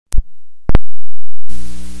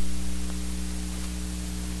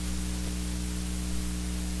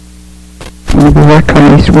New York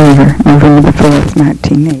Police Weaver, November the 4th,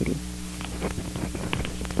 1980.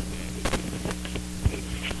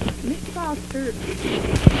 Miss Foster,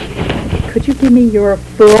 could you give me your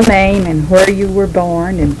full name and where you were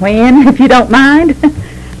born and when, if you don't mind?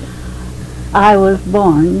 I was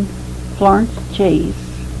born Florence Chase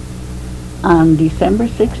on December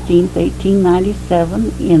 16th,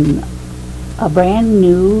 1897 in a brand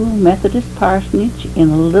new Methodist parsonage in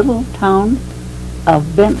a little town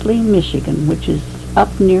of Bentley, Michigan, which is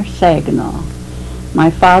up near Saginaw.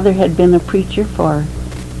 My father had been a preacher for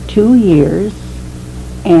 2 years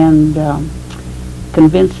and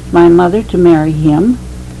convinced my mother to marry him,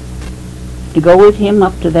 to go with him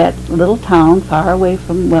up to that little town far away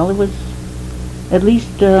from, well, it was at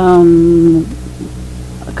least a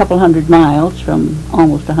couple hundred miles from,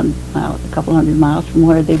 almost a couple hundred miles from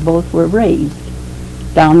where they both were raised,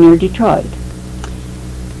 down near Detroit.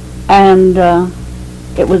 And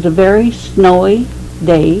it was a very snowy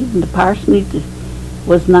day, and the parsonage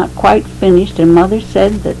was not quite finished, and Mother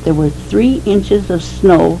said that there was 3 inches of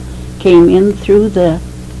snow came in through the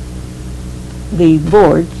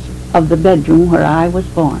boards of the bedroom where I was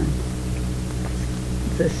born.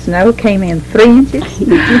 The snow came in 3 inches?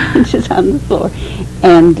 3 inches on the floor.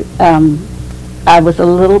 And I was a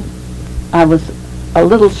little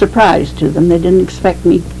surprised to them. They didn't expect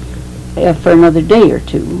me for another day or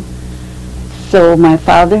two. So my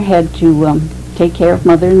father had to take care of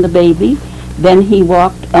Mother and the baby. Then he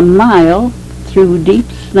walked a mile through deep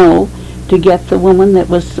snow to get the woman that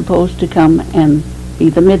was supposed to come and be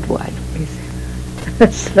the midwife.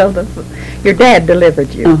 So your dad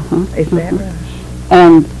delivered you, is that right?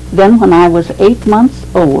 And then when I was 8 months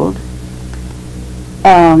old,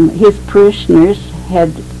 his parishioners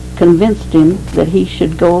had convinced him that he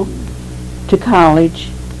should go to college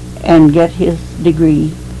and get his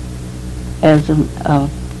degree as a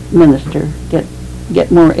minister, get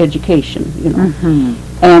more education, you know.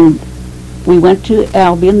 And we went to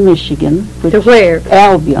Albion, Michigan. To where?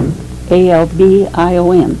 Albion,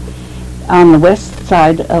 A-L-B-I-O-N, on the west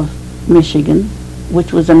side of Michigan,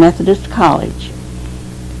 which was a Methodist college.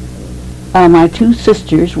 My 2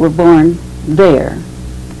 sisters were born there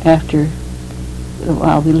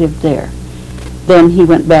while we lived there. Then he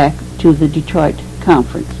went back to the Detroit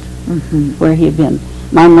conference where he had been.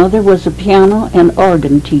 My mother was a piano and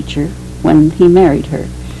organ teacher when he married her.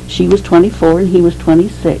 She was 24 and he was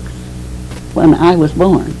 26 when I was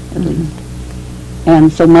born, at least.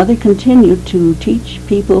 And so Mother continued to teach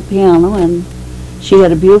people piano, and she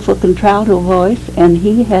had a beautiful contralto voice, and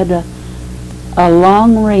he had a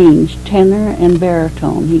long-range tenor and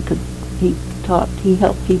baritone. He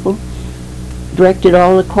helped people, directed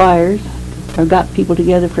all the choirs, or got people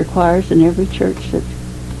together for choirs in every church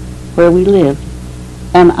where we lived.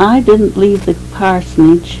 And I didn't leave the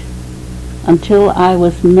parsonage until I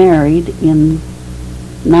was married in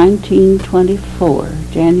 1924,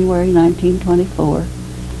 January 1924.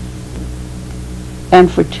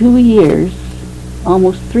 And for 2 years,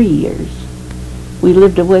 almost 3 years, we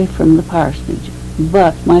lived away from the parsonage.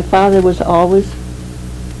 But my father was always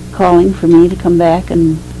calling for me to come back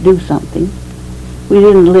and do something. We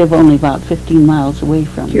didn't live only about 15 miles away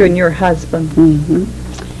from you. And your husband.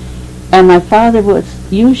 And my father was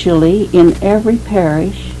usually in every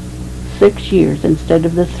parish 6 years instead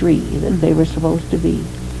of the 3 that they were supposed to be.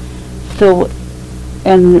 So,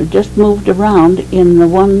 and just moved around in the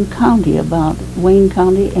one county, about Wayne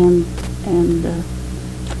County and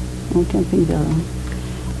I can't think of the other one.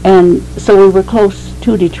 And so we were close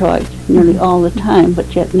to Detroit nearly all the time,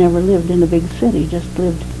 but yet never lived in a big city, just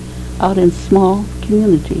lived out in small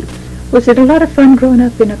communities. Was it a lot of fun growing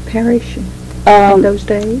up in a parish in those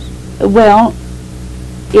days? Well,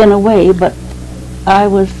 in a way, but I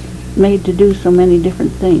was made to do so many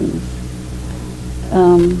different things.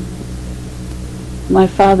 My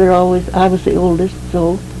father I was the oldest,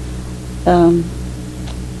 so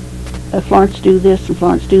Florence do this and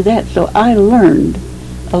Florence do that. So I learned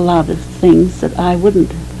a lot of things that I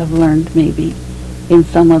wouldn't have learned maybe in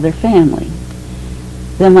some other family.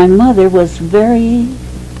 Then my mother was very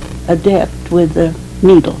adept with the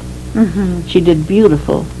needle. She did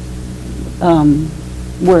beautiful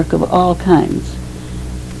work of all kinds.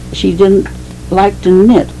 She didn't like to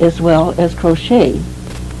knit as well as crochet,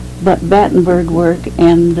 but Battenberg work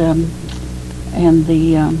and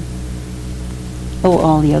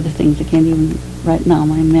all the other things I can't even right now.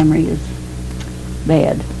 My memory is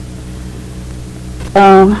bad.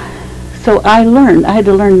 So I had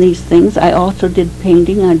to learn these things. I also did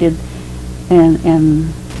painting. I did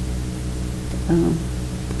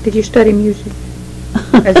Did you study music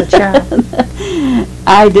as a child?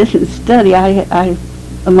 I didn't study. I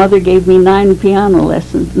mother gave me 9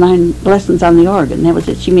 lessons on the organ. That was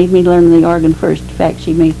it. She made me learn the organ first. In fact,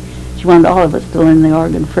 she wanted all of us to learn the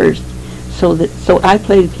organ first, so I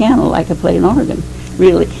played piano like I play an organ,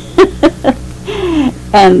 really.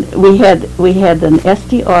 And we had an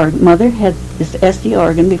SD organ. Mother had this SD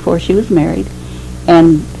organ before she was married,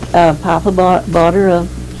 and Papa bought her a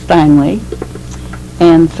Steinway,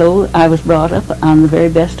 and so I was brought up on the very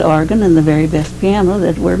best organ and the very best piano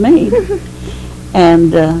that were made.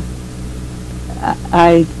 And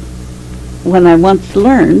when I once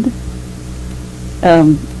learned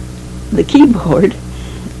the keyboard,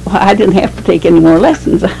 well, I didn't have to take any more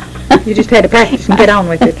lessons. You just had to practice and get on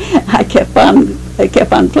with it. I kept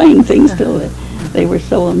on playing things till they were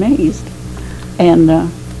so amazed. And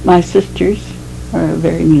my sisters are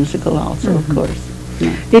very musical also, of course.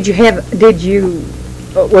 Yeah.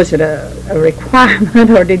 Was it a requirement,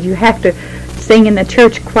 or did you have to sing in the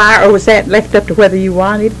church choir, or was that left up to whether you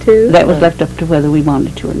wanted to? That was left up to whether we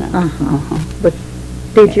wanted to or not. But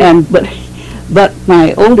did you? But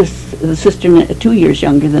my oldest sister, 2 years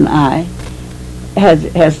younger than I,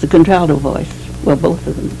 has the contralto voice. Well,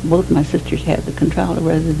 both my sisters had the contralto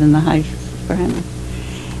rather than the high soprano.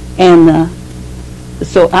 And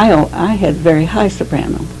so I had very high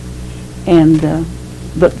soprano. And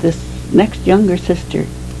but this next younger sister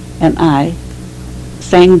and I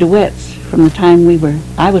sang duets from the time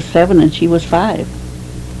I was 7 and she was 5.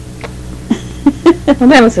 Well,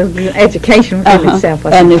 that was an education within itself,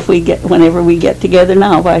 wasn't and it? Whenever we get together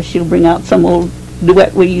now, why, she'll bring out some old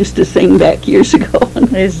duet we used to sing back years ago.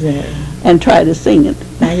 Is there? And try to sing it.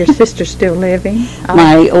 Now, your sister's still living?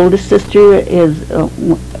 My oldest sister is,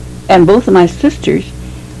 and both of my sisters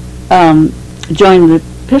joined the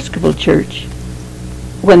Episcopal Church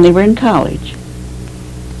when they were in college.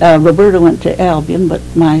 Roberta went to Albion, but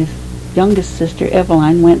my youngest sister,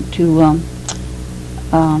 Eveline, went to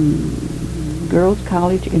Girls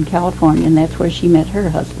College in California, and that's where she met her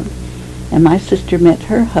husband. And my sister met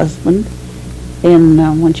her husband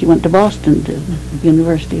when she went to Boston, to the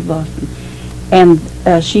University of Boston. And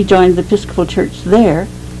she joined the Episcopal Church there,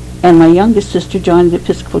 and my youngest sister joined the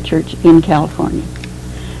Episcopal Church in California.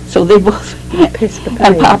 So they both,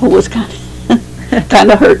 and Papa was kind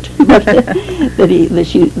of hurt that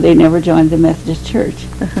they never joined the Methodist Church.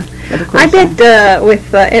 But of course, I bet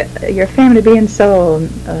with your family being so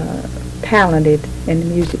talented in the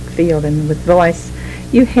music field and with voice,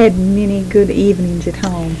 you had many good evenings at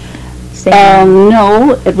home singing.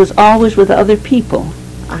 No, it was always with other people.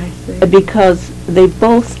 I see. Because they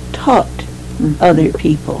both taught other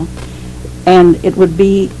people. And it would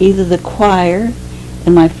be either the choir,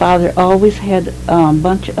 and my father always had a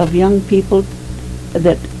bunch of young people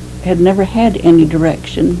that had never had any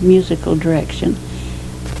musical direction.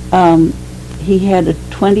 He had a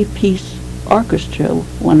 20-piece orchestra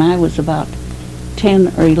when I was about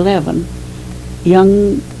 10 or 11.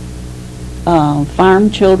 Young farm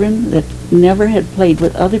children that never had played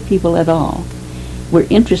with other people at all were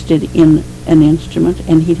interested in an instrument,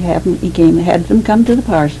 and he had them come to the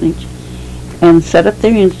parsonage and set up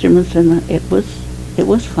their instruments, and it was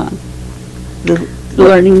fun.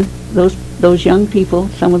 Learning those young people.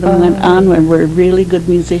 Some of them went on and were really good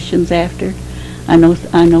musicians after. I know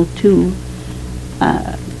two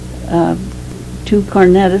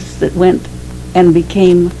cornetists that went and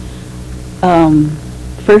became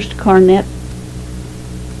first cornet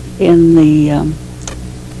in the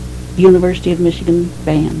University of Michigan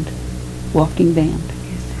band, walking band.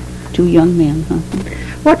 Two young men.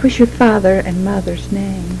 What was your father and mother's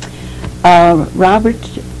name? Robert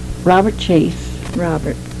Chase.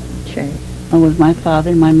 Robert Chase. Was my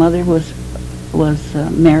father. My mother was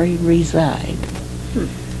Mary Reside.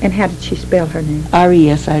 And how did she spell her name?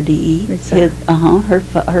 R-E-S-I-D-E.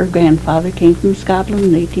 Her grandfather came from Scotland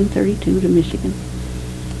in 1832 to Michigan.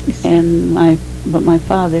 And my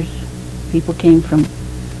father's people came from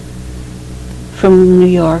New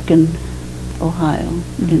York and Ohio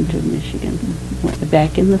into Michigan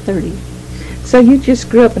back in the 30s. So you just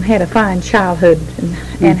grew up and had a fine childhood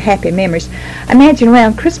and happy memories. I imagine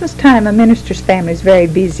around Christmas time a minister's family is very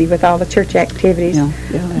busy with all the church activities,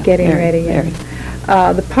 getting ready.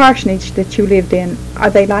 The parsonage that you lived in,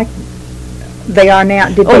 are they like they are now?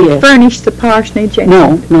 Did they furnish the parsonage?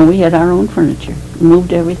 No, we had our own furniture.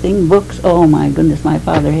 Moved everything, books. Oh my goodness, my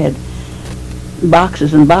father had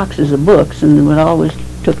boxes and boxes of books, and it always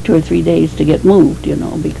took 2 or 3 days to get moved,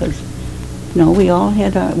 because we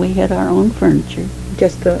had our own furniture.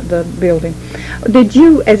 Just the building. Did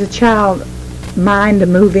you, as a child, mind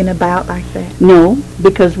moving about like that? No,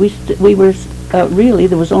 because we were really,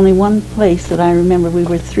 there was only one place that I remember we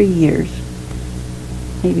were 3 years,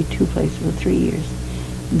 maybe 2 places for 3 years,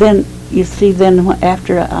 then you see, then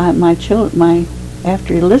after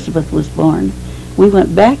after Elizabeth was born, we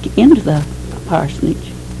went back into the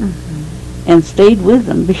parsonage and stayed with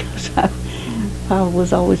them because I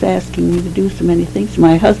was always asking me to do so many things.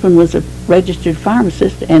 My husband was a registered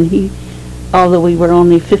pharmacist, and although we were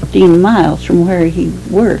only 15 miles from where he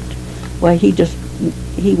worked, why he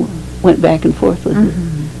went back and forth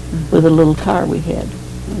with a little car we had.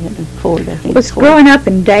 We had a Ford, I think. Was growing up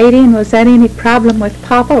and dating, was that any problem with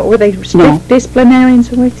Papa, or were they strict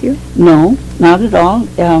disciplinarians with you? No, not at all.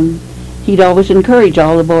 He'd always encourage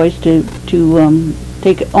all the boys to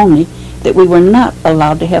take it, only that we were not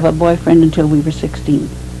allowed to have a boyfriend until we were 16.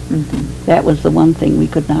 That was the one thing. We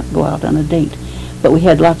could not go out on a date. But we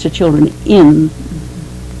had lots of children in,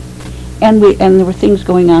 and there were things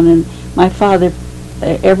going on. And my father,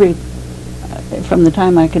 from the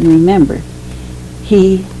time I can remember,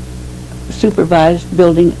 he supervised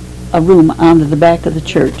building a room onto the back of the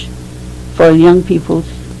church for young people's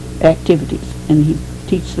activities, and he'd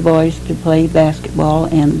teach the boys to play basketball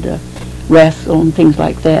and wrestle and things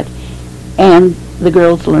like that, and the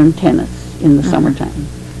girls learned tennis in the summertime.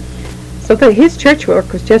 So his church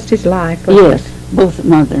work was just his life? Yes, both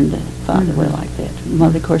mother and father were like that.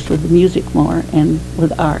 Mother, of course, with the music more and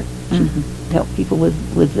with art. She helped people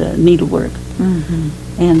with needlework.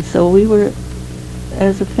 And so we were,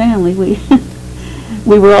 as a family,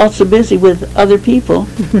 we were all so busy with other people.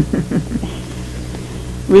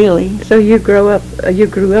 Really. So you grew up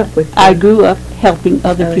with. I grew up helping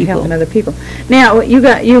other people. Helping other people. Now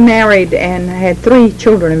you married and had 3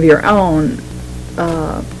 children of your own,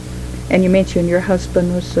 and you mentioned your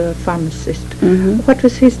husband was a pharmacist. What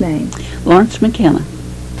was his name? Lawrence McKenna.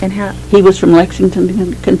 And how? He was from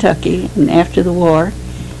Lexington, Kentucky, and after the war,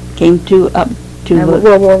 came up to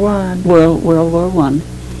World War One. World War One.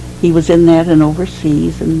 He was in that and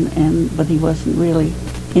overseas, but he wasn't really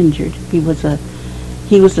injured. He was an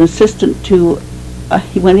assistant to.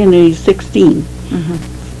 He went in when he was 16,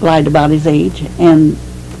 lied about his age, and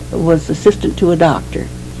was assistant to a doctor,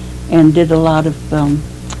 and did a lot of.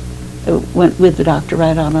 Went with the doctor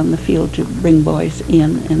right out on the field to bring boys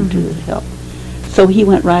in and to help. So he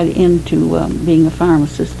went right into being a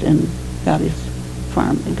pharmacist and got his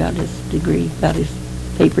degree, got his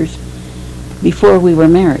papers before we were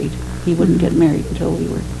married. He wouldn't get married until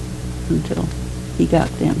he got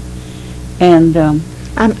them. And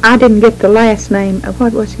I didn't get the last name.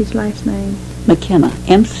 What was his last name? McKenna,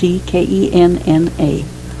 M-C-K-E-N-N-A.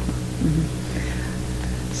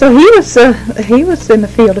 So he was in the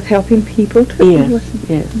field of helping people too.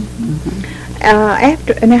 Yes.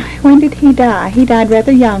 When did he die? He died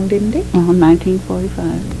rather young, didn't he?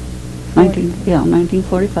 1945.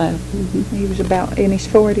 1945. He was about in his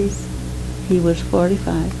 40s. He was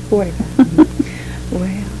 45. 45.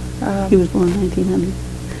 Well, he was born in 1900.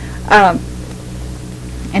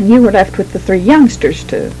 And you were left with the 3 youngsters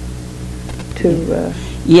to.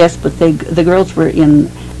 Yes, but the girls were in.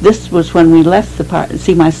 This was when we left the parsonage.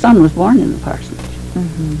 See, my son was born in the parsonage,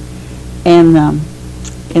 and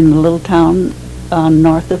in the little town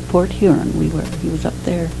north of Port Huron. He was up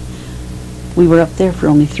there. We were up there for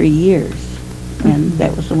only 3 years, and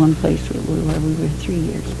that was the one place where we were 3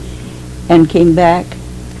 years, and came back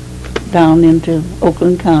down into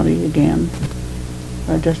Oakland County again,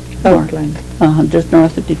 or just Oakland, just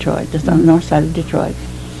north of Detroit, just on the north side of Detroit,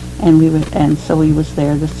 and so he was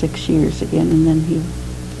there the 6 years again, and then he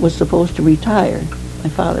was supposed to retire. My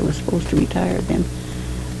father was supposed to retire then,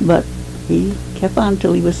 but he kept on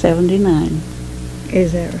till he was 79.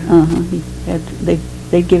 Is that right? He had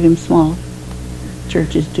they'd give him small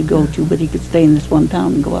churches to go to, but he could stay in this one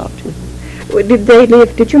town and go out to.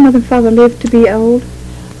 Did your mother and father live to be old?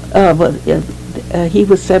 He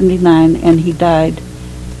was 79 and he died.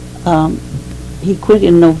 He quit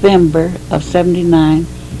in November of 79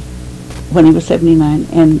 when he was 79,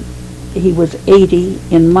 and he was 80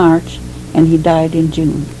 in March, and he died in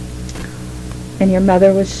June. And your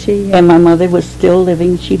mother, was she? And my mother was still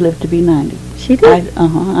living. She lived to be 90. She did?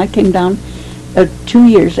 I came down 2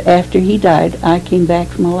 years after he died. I came back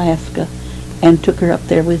from Alaska and took her up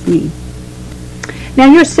there with me. Now,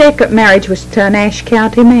 your second marriage was to a Nash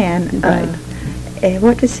County man. Right.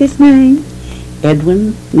 What was his name?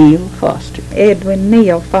 Edwin Neal Foster. Edwin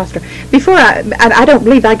Neal Foster. Before I don't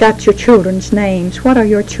believe I got your children's names. What are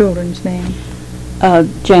your children's names?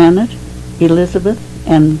 Janet, Elizabeth,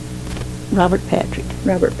 and Robert Patrick.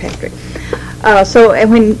 Robert Patrick.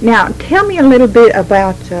 Now tell me a little bit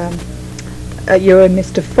about you and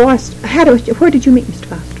Mr. Foster. Where did you meet Mr.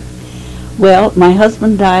 Foster? Well, my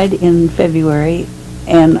husband died in February,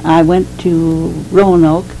 and I went to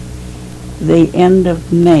Roanoke the end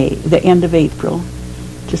of April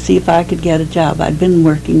to see if I could get a job. I'd been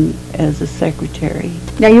working as a secretary.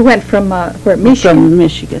 Now you went from where, Michigan? From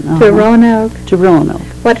Michigan. To Roanoke? To Roanoke.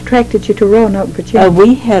 What attracted you to Roanoke, Virginia?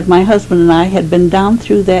 My husband and I had been down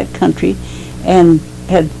through that country and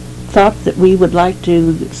had thought that we would like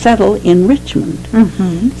to settle in Richmond.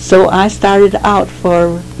 Mm-hmm. So I started out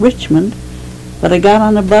for Richmond, but I got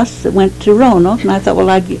on a bus that went to Roanoke, and I thought,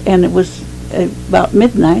 and it was about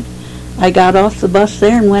midnight. I got off the bus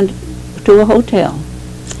there and went to a hotel.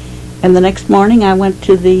 And the next morning I went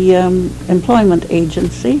to the employment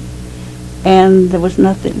agency, and there was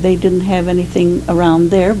nothing, they didn't have anything around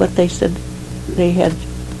there, but they said they had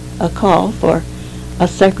a call for a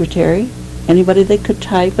secretary, anybody that could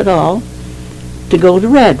type at all, to go to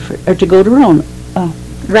Radford, or to go to Radford.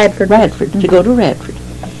 Mm-hmm. To go to Radford.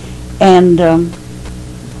 And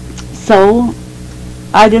so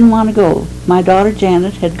I didn't want to go. My daughter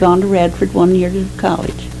Janet had gone to Radford 1 year to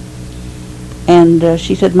college. And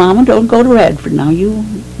she said, "Mama, don't go to Radford now. You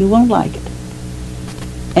won't like it."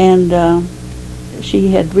 And she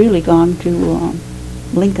had really gone to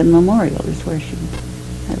Lincoln Memorial, is where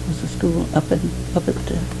that was a school up at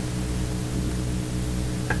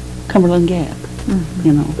Cumberland Gap. Mm-hmm.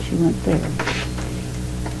 You know, she went there.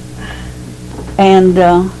 And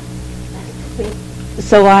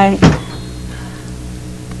so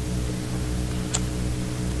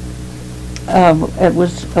it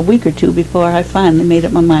was a week or two before I finally made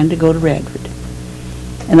up my mind to go to Radford.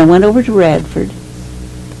 And I went over to Radford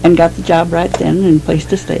and got the job right then and place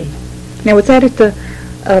to stay. Now, was that at the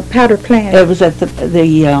powder plant? It was at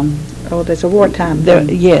the oh, there's a wartime thing.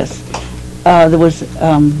 Yes. There was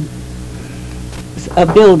a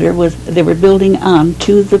builder, they were building on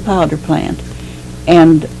to the powder plant.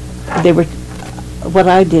 And what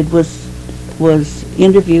I did was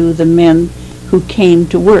interview the men who came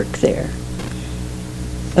to work there.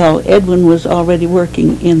 Well, Edwin was already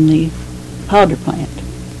working in the powder plant.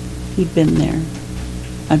 He'd been there,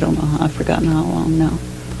 I don't know, I've forgotten how long now.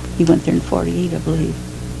 He went there in 48, I believe.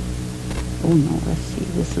 Oh no, let's see,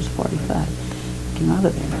 this was 45. Came out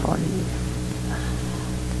of there in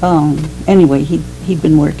 48. Anyway, he'd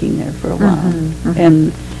been working there for a while. Mm-hmm,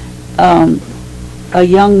 mm-hmm. And a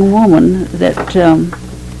young woman that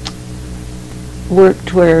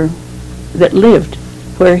lived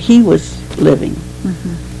where he was living,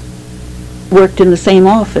 mm-hmm. worked in the same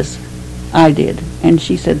office I did. And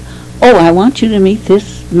she said, "Oh, I want you to meet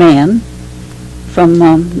this man from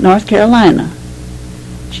North Carolina."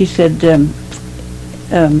 She said,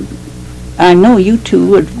 "I know you two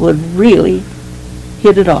would really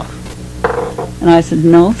hit it off." And I said,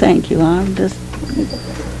 "No, thank you.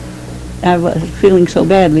 I was feeling so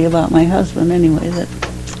badly about my husband anyway that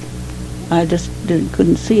I just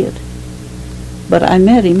couldn't see it." But I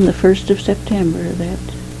met him the 1st of September, it was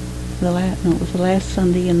the last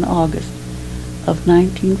Sunday in August of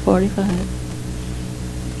 1945.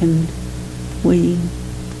 And we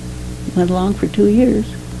went along for 2 years.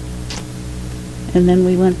 And then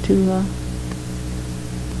we went to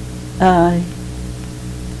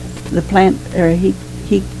the plant, or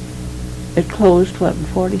it closed, what, in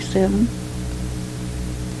 47?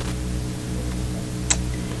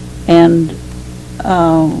 And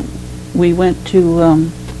we went to,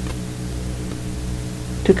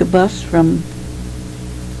 took a bus from,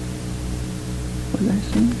 what did I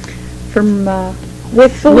say? From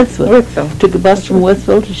Wytheville? Wytheville. Took a bus from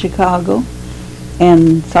Wytheville to Chicago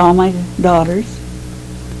and saw my daughters.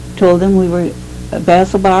 Told them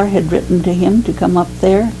Basil Bauer had written to him to come up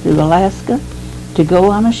there to Alaska to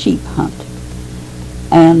go on a sheep hunt.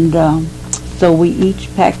 And so we each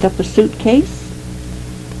packed up a suitcase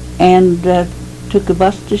and took a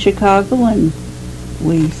bus to Chicago, and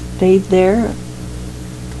we stayed there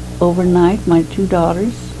overnight. My 2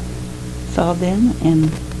 daughters saw them,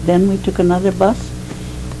 and then we took another bus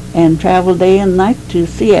and traveled day and night to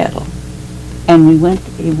Seattle. And we went,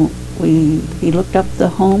 he looked up the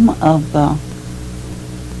home of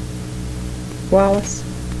Wallace.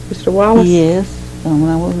 Mr. Wallace? Yes.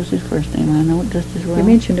 What was his first name? I know it just as well. You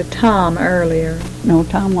mentioned a Tom earlier. No,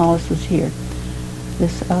 Tom Wallace was here.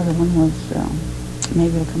 This other one was,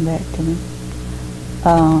 maybe it'll come back to me.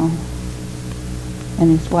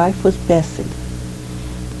 And his wife was Bessie.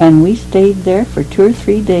 And we stayed there for 2 or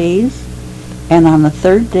 3 days. And on the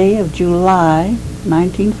 3rd day of July,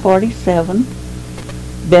 1947,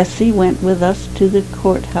 Bessie went with us to the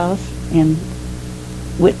courthouse and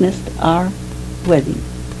witnessed our wedding.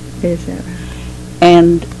 Is that right?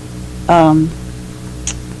 And on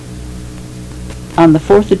the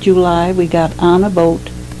 4th of July, we got on a boat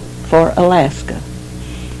for Alaska.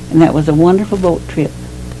 And that was a wonderful boat trip.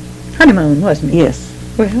 Honeymoon, wasn't it? Yes.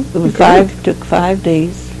 Well, it was took 5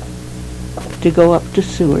 days to go up to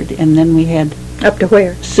Seward, and then we had up to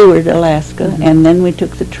where? Seward, Alaska, and then we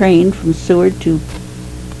took the train from Seward to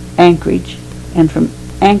Anchorage, and from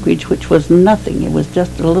Anchorage, which was nothing, it was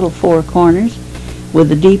just a little four corners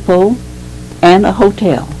with a depot and a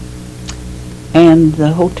hotel. And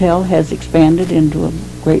the hotel has expanded into a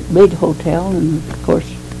great big hotel, and of course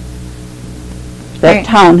that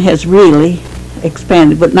town has really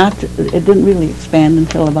expanded, but it didn't really expand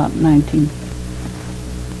until about let's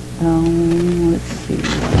see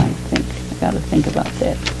what I think. I got to think about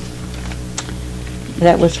that.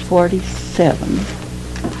 That was 47,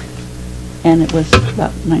 and it was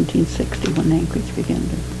about 1960 when Anchorage began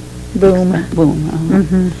to boom.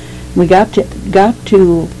 Boom. We got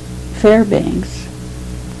to Fairbanks,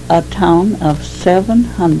 a town of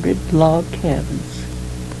 700 log cabins.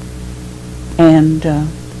 And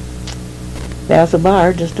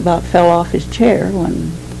Bazabar just about fell off his chair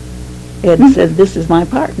when Ed said, "This is my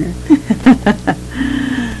partner."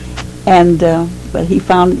 And but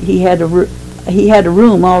he had a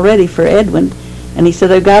room already for Edwin, and he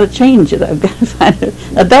said, "I've got to change it. I've got to find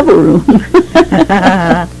a double room."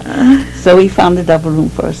 So he found a double room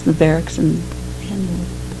for us in the barracks, and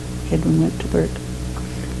Edwin went to work.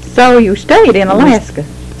 So you stayed in Alaska?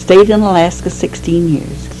 Stayed in Alaska 16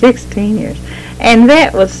 years. 16 years. And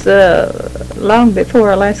that was long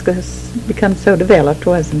before Alaska has become so developed,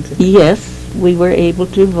 wasn't it? Yes, we were able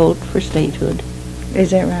to vote for statehood.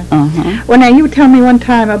 Is that right? Uh-huh. Well, now, you told me one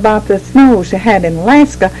time about the snows they had in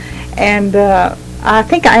Alaska, and I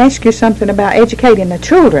think I asked you something about educating the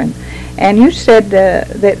children. And you said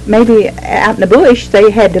that maybe out in the bush they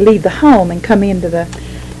had to leave the home and come into the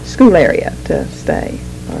school area to stay.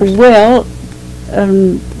 Well,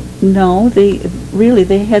 no, they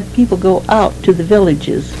had people go out to the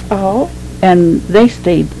villages. Oh. And they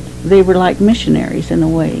stayed. They were like missionaries in a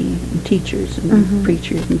way, and teachers and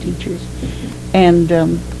preachers and teachers. And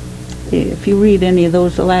if you read any of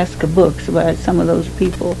those Alaska books about some of those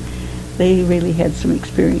people, they really had some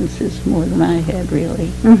experiences more than I had,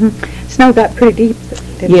 really. Snow got pretty deep,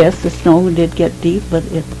 didn't it? Yes, the snow did get deep, but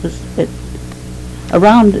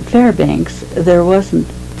around Fairbanks there wasn't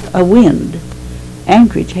a wind.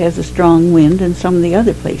 Anchorage has a strong wind, and some of the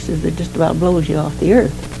other places that just about blows you off the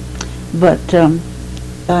earth. But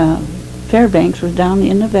Fairbanks was down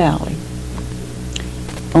in the valley,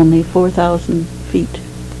 only 4,000 feet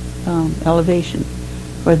elevation,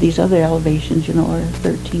 where these other elevations, are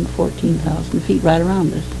 13,000, 14,000 feet right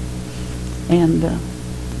around us. And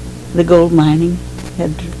the gold mining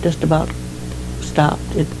had just about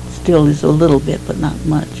stopped. It still is a little bit, but not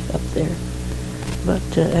much up there.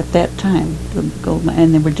 But at that time, the gold mine,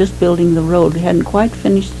 and they were just building the road. They hadn't quite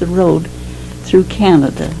finished the road through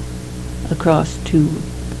Canada across to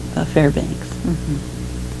Fairbanks.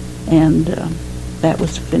 And that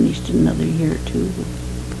was finished in another year or two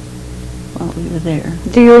while we were there.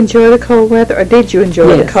 Do you enjoy the cold weather, or did you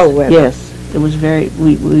enjoy the cold weather? Yes, it was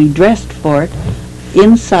we dressed for it.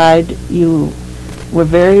 Inside, you were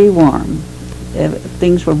very warm.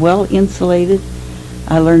 Things were well insulated.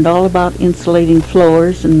 I learned all about insulating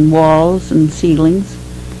floors and walls and ceilings,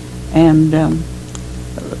 and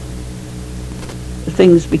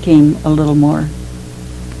things became a little more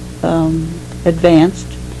advanced.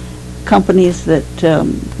 Companies that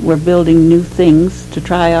were building new things to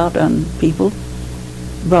try out on people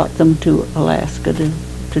brought them to Alaska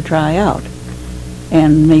to try out.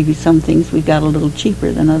 And maybe some things we got a little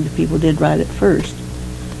cheaper than other people did right at first,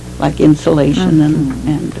 like insulation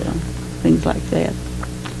and things like that.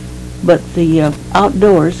 But the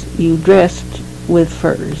outdoors, you dressed with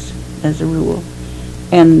furs as a rule,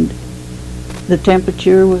 and the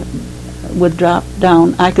temperature would drop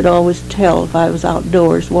down. I could always tell if I was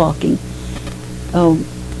outdoors walking.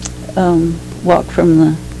 Walk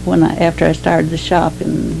from after I started the shop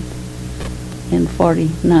in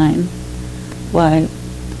 49. Why,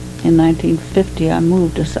 in 1950 I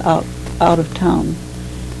moved us out of town,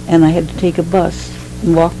 and I had to take a bus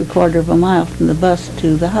and walk a quarter of a mile from the bus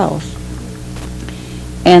to the house.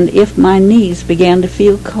 And if my knees began to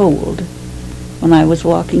feel cold when I was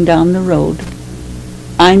walking down the road,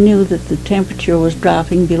 I knew that the temperature was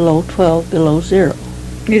dropping below 12, below zero.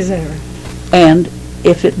 Is that right? And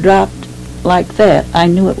if it dropped like that, I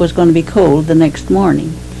knew it was going to be cold the next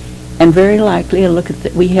morning. And very likely,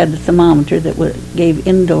 we had the thermometer that gave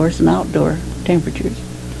indoors and outdoor temperatures.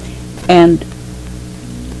 And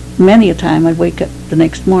many a time I'd wake up the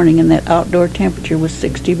next morning and that outdoor temperature was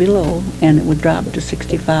 60 below, and it would drop to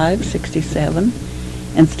 65, 67,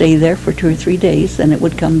 and stay there for 2 or 3 days. Then it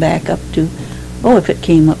would come back up to, if it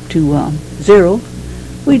came up to 0,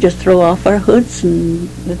 we just throw off our hoods, and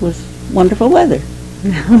it was wonderful weather.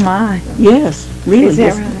 Oh my. Yes, really, Is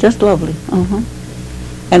that right? just lovely.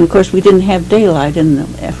 And of course, we didn't have daylight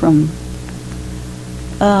from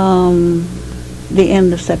the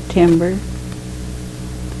end of September.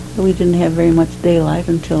 We didn't have very much daylight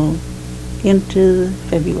until into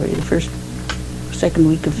February, the second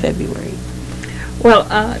week of February. Well,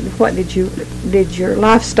 what did your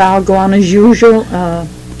lifestyle go on as usual?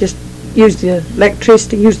 Just use the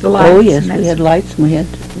electricity, use the lights? Oh yes, we had lights, and we had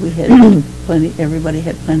plenty. Everybody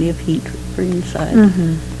had plenty of heat for inside.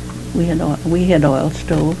 We had oil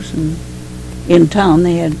stoves, and in town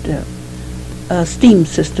they had a steam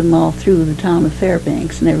system all through the town of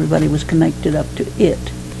Fairbanks, and everybody was connected up to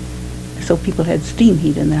it. So people had steam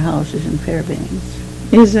heat in their houses in Fairbanks.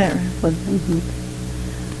 Is that right?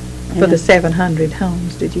 For the And 700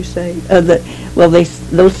 homes, did you say?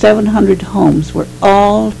 those 700 homes were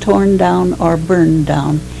all torn down or burned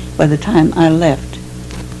down by the time I left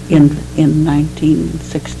in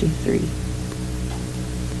 1963.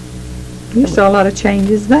 You saw a lot of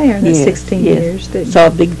changes there in the 16 years, didn't you? Saw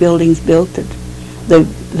big buildings built.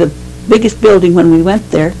 The biggest building when we went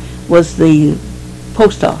there was the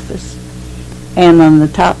post office, and on the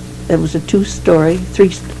top there was a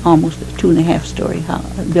almost a 2.5-story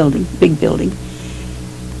building, big building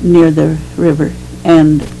near the river,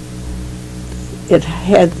 and it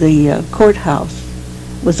had the courthouse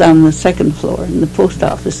was on the second floor, and the post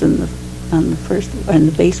office on the first, in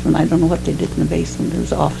the basement. I don't know what they did in the basement. It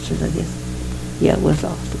was offices, I guess. Yeah, it was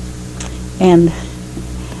offices. And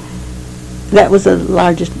that was the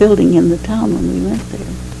largest building in the town when we went there.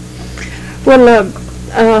 Well,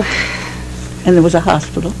 and there was a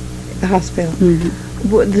hospital. the hospital.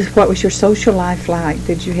 What was your social life like?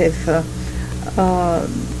 Did you have,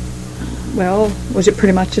 well, was it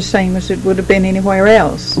pretty much the same as it would have been anywhere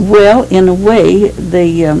else? Well, in a way,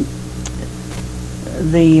 the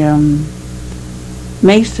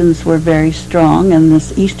Masons were very strong, and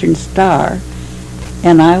this Eastern Star,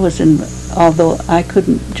 and I was in, although I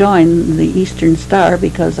couldn't join the Eastern Star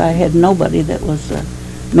because I had nobody that was a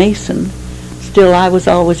Mason, still I was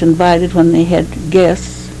always invited when they had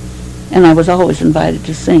guests, and I was always invited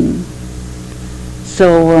to sing.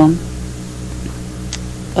 So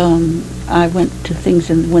I went to things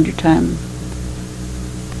in the wintertime,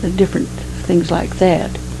 different things like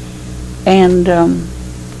that. And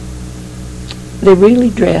they really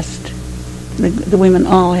dressed. The women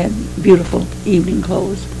all had beautiful evening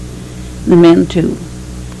clothes. The men too.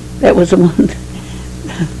 That was the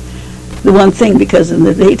one thing, because in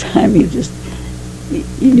the daytime you just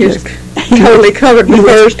totally covered with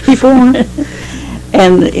first before.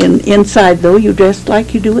 And inside though you dressed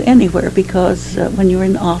like you do anywhere, because when you were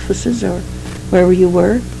in offices or wherever you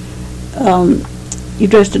were, you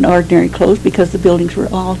dressed in ordinary clothes because the buildings were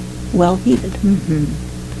all well heated.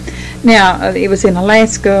 Now, it was in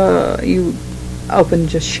Alaska, you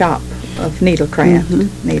opened a shop of needlecraft,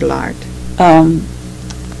 needle art.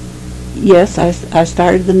 Yes, I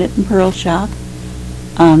started the Knit and Pearl shop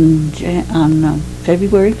on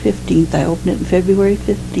February 15th. I opened it on February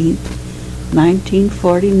 15th,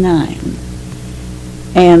 1949.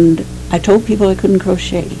 And I told people I couldn't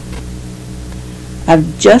crochet. I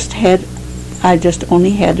just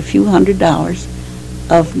only had a few $100s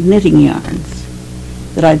of knitting yarns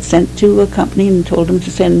that I'd sent to a company and told them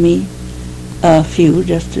to send me a few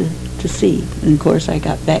just to see. And of course I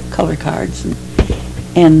got back color cards,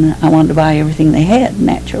 and I wanted to buy everything they had,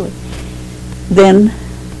 naturally. Then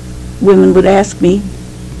women would ask me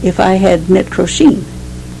if I had knit crocheting.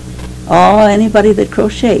 Anybody that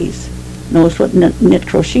crochets knows what knit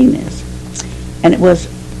crocheting is. And it was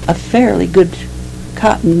a fairly good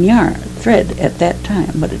cotton yarn thread at that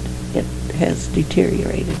time, but it has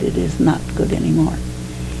deteriorated. It is not good anymore.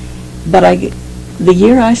 But the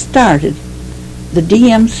year I started, the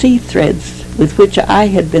DMC threads with which I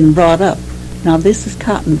had been brought up, now this is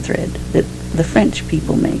cotton thread that the French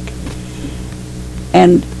people make,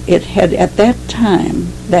 and it had, at that time,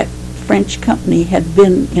 that French company had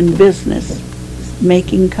been in business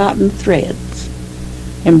making cotton threads,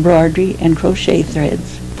 embroidery and crochet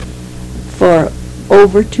threads, for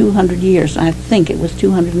over 200 years. I think it was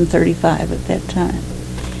 235 at that time.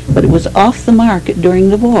 But it was off the market during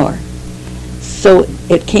the war. So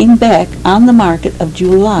it came back on the market of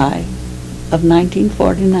July of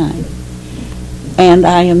 1949. And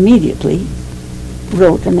I immediately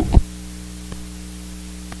wrote an